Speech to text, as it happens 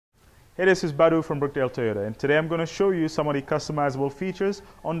Hey, this is Badu from Brookdale Toyota, and today I'm going to show you some of the customizable features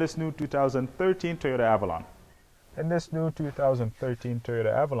on this new 2013 Toyota Avalon. In this new 2013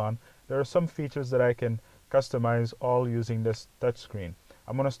 Toyota Avalon, there are some features that I can customize all using this touchscreen.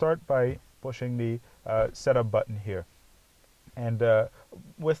 I'm going to start by pushing the setup button here. And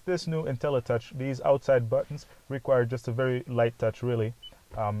with this new IntelliTouch, these outside buttons require just a very light touch, really,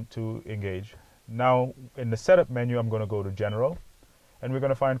 to engage. Now, in the setup menu, I'm going to go to General. And we're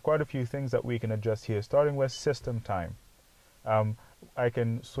going to find quite a few things that we can adjust here, starting with system time. I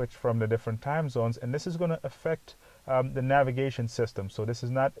can switch from the different time zones, and this is going to affect the navigation system. So this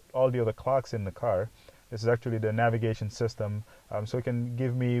is not all the other clocks in the car. This is actually the navigation system, so it can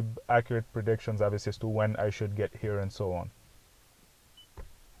give me accurate predictions, obviously, as to when I should get here and so on.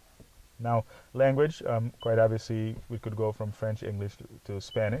 Now, language, quite obviously, we could go from French, English to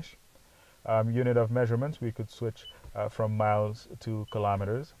Spanish. Unit of measurements, we could switch from miles to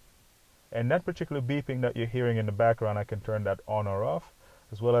kilometers. And that particular beeping that you're hearing in the background, I can turn that on or off,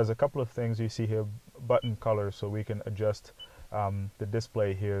 as well as a couple of things you see here, button colors, so we can adjust the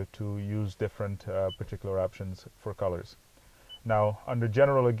display here to use different particular options for colors. Now, under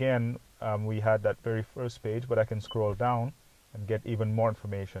General again, we had that very first page, but I can scroll down and get even more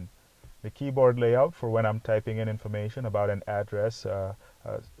information. The keyboard layout for when I'm typing in information about an address,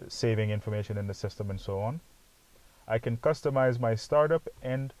 saving information in the system, and so on. I can customize my startup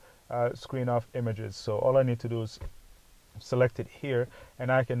and screen off images. So all I need to do is select it here,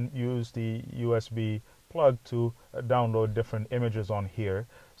 and I can use the USB plug to download different images on here,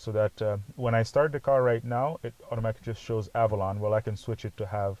 so that when I start the car right now, it automatically just shows Avalon. Well, I can switch it to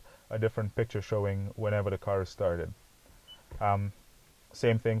have a different picture showing whenever the car is started.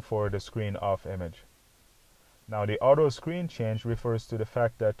 Same thing for the screen off image. Now, the auto screen change refers to the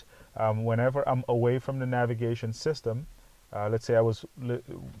fact that whenever I'm away from the navigation system, let's say I was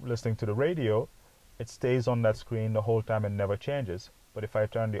listening to the radio, it stays on that screen the whole time and never changes. But if I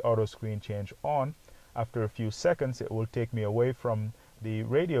turn the auto screen change on, after a few seconds, it will take me away from the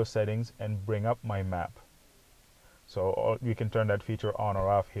radio settings and bring up my map. So you can turn that feature on or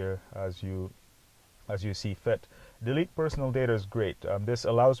off here as you see fit. Delete personal data is great. This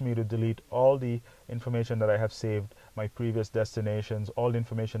allows me to delete all the information that I have saved, my previous destinations, all the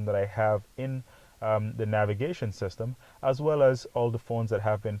information that I have in the navigation system, as well as all the phones that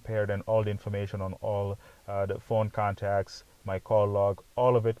have been paired and all the information on all the phone contacts, my call log.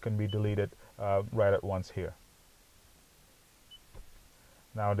 All of it can be deleted right at once here.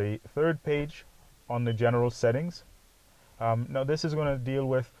 Now, the third page on the general settings. Now, this is going to deal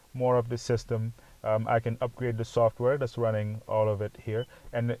with more of the system. I can upgrade the software that's running all of it here,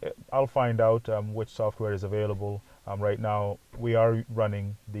 and I'll find out which software is available. Right now, we are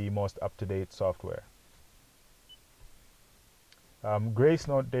running the most up-to-date software. Grace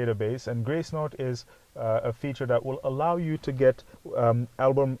Note database, and Grace Note is a feature that will allow you to get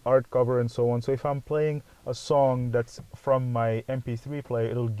album art cover and so on. So if I'm playing a song that's from my MP3 player,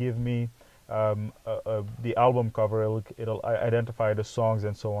 it'll give me the album cover. It'll identify the songs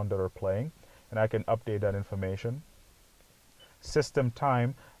and so on that are playing, and I can update that information. System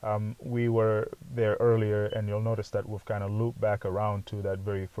time, we were there earlier, and you'll notice that we've kind of looped back around to that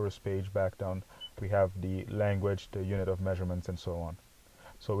very first page back down. We have the language, the unit of measurements, and so on.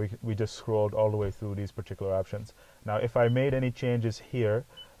 So we just scrolled all the way through these particular options. Now, if I made any changes here,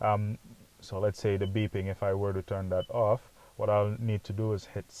 so let's say the beeping, if I were to turn that off, what I'll need to do is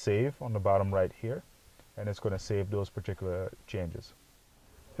hit save on the bottom right here, and it's going to save those particular changes.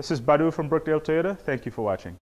 This is Badu from Brookdale Toyota. Thank you for watching.